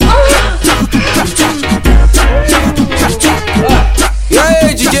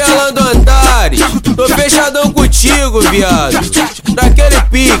contigo, viado. Naquele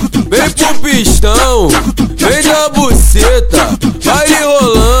pique, vem pro pistão, vem da buceta, baile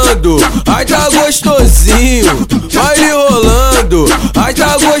rolando, ai tá gostosinho, baile rolando, ai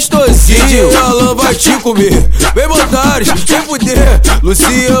tá gostosinho. Djs Allan vai te comer, vem Antares Vem Fuder,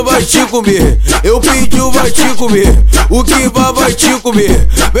 Lucian vai te comer, eu pedi vai te comer, o Kiva vai te comer,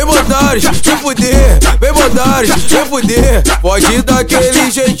 vem Antares Vem Fuder, vem Antares Vem Fuder. Pode dar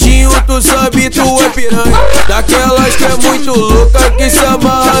aquele jeitinho, tu sabe, tu é piranha, daquelas que é muito louca, que se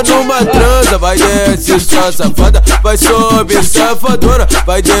amarra numa transa. Vai descer sua safada, vai sobe safadona,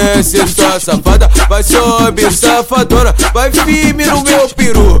 vai descer sua safada, vai sobe safadona, vai firme no meu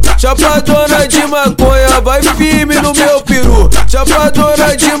peru, chapadona de maconha, vai firme no meu peru,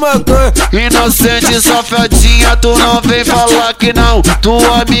 chapadona de maconha. Inocente safadinha, tu não vem falar que não.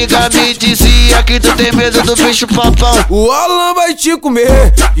 Tua amiga me dizia que tu tem medo do bicho papão. O Allan vai te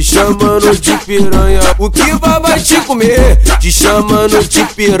comer, te chamando de piranha, o Kiva vai te comer, te chamando de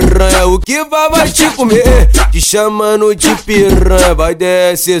piranha, o Kiva vai te comer, te chamando de piranha. Vai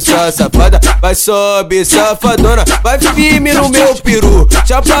descer sua safada, vai sobe safadona, vai firme no meu peru,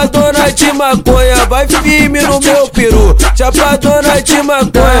 chapadona de maconha, vai firme no meu peru, chapadona de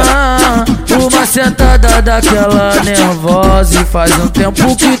maconha. Uma sentada daquela nervosa, e faz um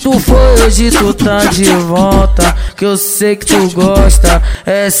tempo que tu foi, hoje tu tá de volta, que eu sei que tu gosta,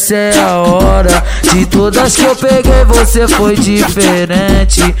 essa é a hora. De todas que eu peguei você foi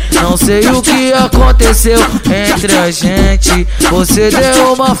diferente, não sei o que aconteceu entre a gente, você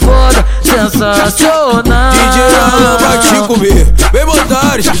deu uma foda sensacional. Djs Allan vai te comer, vem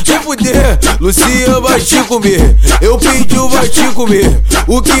Antares Vem Fuder, Lucian vai te comer, eu pedi vai te comer,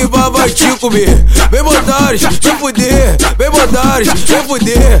 o Kiva vai te comer, vem Antares Vem Fuder, vem Antares Vem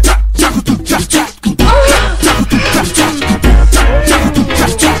Fuder.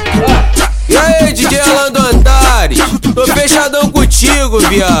 E aí, Djs Allan do Antares, tô fechadão contigo,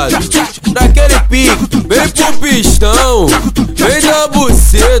 viado. Naquele pique, vem pro pistão, vem da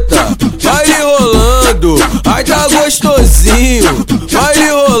buceta, baile rolando, ai tá gostosinho, baile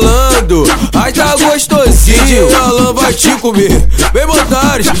rolando, ai tá gostosinho. Djs Allan vai te comer, vem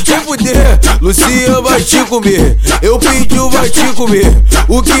Antares Vem Fuder, Lucian vai te comer, eu pedi vai te comer,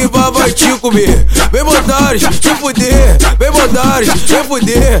 o Kiva vai te comer, vem Antares Vem Fuder, vem Antares Vem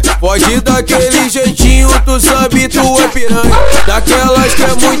Fuder. Pode dar aquele jeitinho, tu sabe, tu é piranha, daquelas que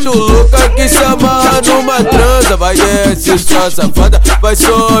é muito louca, que se amarra numa transa. Vai descer sua safada, vai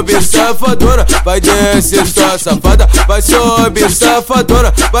sobe safadona, vai descer sua safada, vai sobe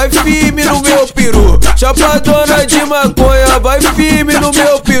safadona, vai firme no meu peru, chapadona de maconha, vai firme no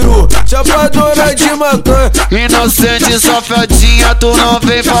meu peru, chapadona de maconha. Inocente safadinha, tu não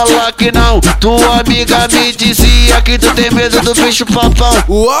vem falar que não. Tua amiga me dizia que tu tem medo do bicho papão.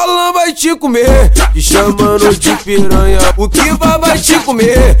 O Allan vai te comer, te chamando de piranha, o Kiva vai te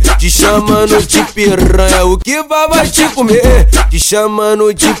comer, te chamando de piranha, o Kiva vai te comer, te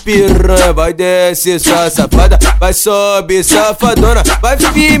chamando de piranha. Vai descer sua safada, vai sobe safadona, vai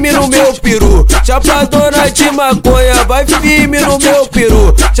firme no meu peru, chapadona de maconha, vai firme no meu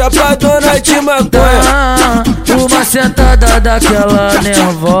peru, chapadona de maconha. Uma sentada daquela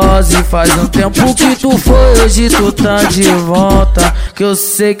nervosa, e faz um tempo que tu foi, hoje tu tá de volta, que eu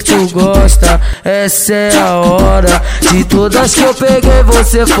sei que tu gosta, essa é a hora. De todas que eu peguei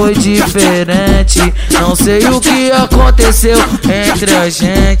você foi diferente, não sei o que aconteceu entre a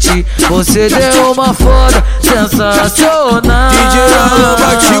gente, você deu uma foda sensacional. Djs Allan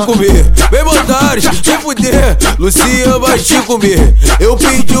vai te comer, vem Antares Vem Fuder, Lucian vai te comer, eu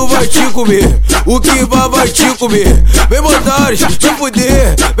pedi vai te comer, o Kiva vai te comer, vem Antares Vem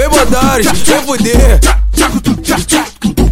Fuder, vem Antares Vem Fuder.